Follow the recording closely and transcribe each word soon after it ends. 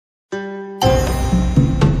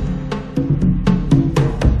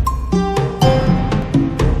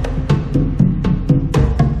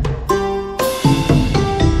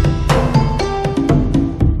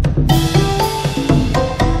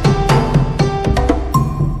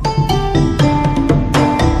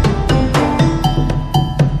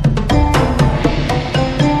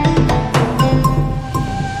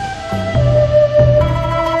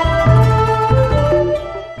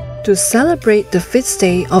To celebrate the feast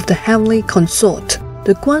day of the Heavenly Consort,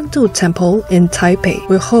 the Guandu Temple in Taipei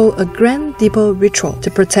will hold a grand dipper ritual to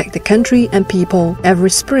protect the country and people every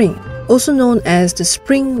spring, also known as the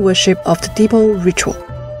spring worship of the dipper ritual.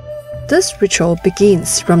 This ritual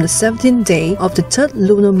begins from the 17th day of the 3rd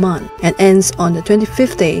lunar month and ends on the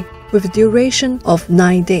 25th day with a duration of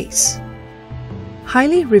 9 days.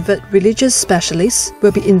 Highly revered religious specialists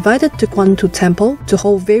will be invited to Guandu Temple to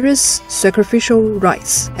hold various sacrificial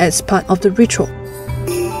rites as part of the ritual.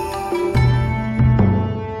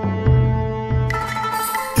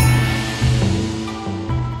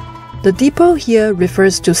 The dipper here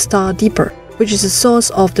refers to Star Dipper, which is the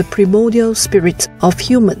source of the primordial spirit of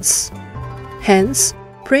humans. Hence,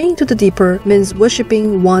 praying to the dipper means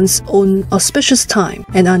worshipping one's own auspicious time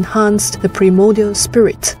and enhance the primordial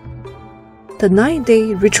spirit. The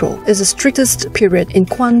 9-day ritual is the strictest period in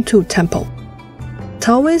Guandu Temple.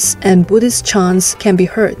 Taoist and Buddhist chants can be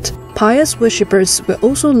heard. Pious worshippers will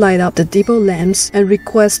also light up the dipper lamps and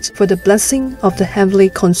request for the blessing of the Heavenly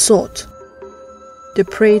Consort. To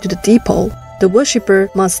pray to the dipper, the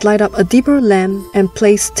worshipper must light up a dipper lamp and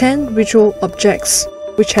place 10 ritual objects,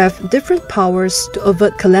 which have different powers to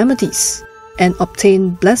avert calamities and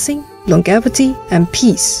obtain blessing, longevity, and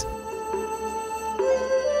peace.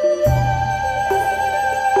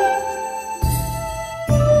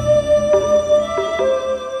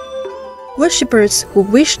 Worshippers who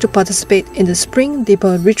wish to participate in the spring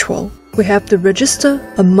dipper ritual will have to register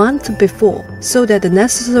a month before so that the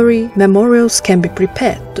necessary memorials can be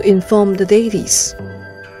prepared to inform the deities.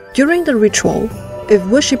 During the ritual, if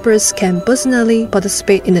worshippers can personally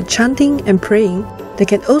participate in the chanting and praying, they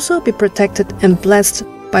can also be protected and blessed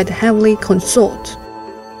by the Heavenly Consort.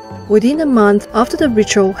 Within a month after the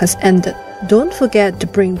ritual has ended, don't forget to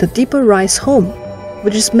bring the dipper rice home,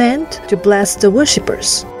 which is meant to bless the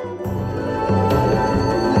worshippers.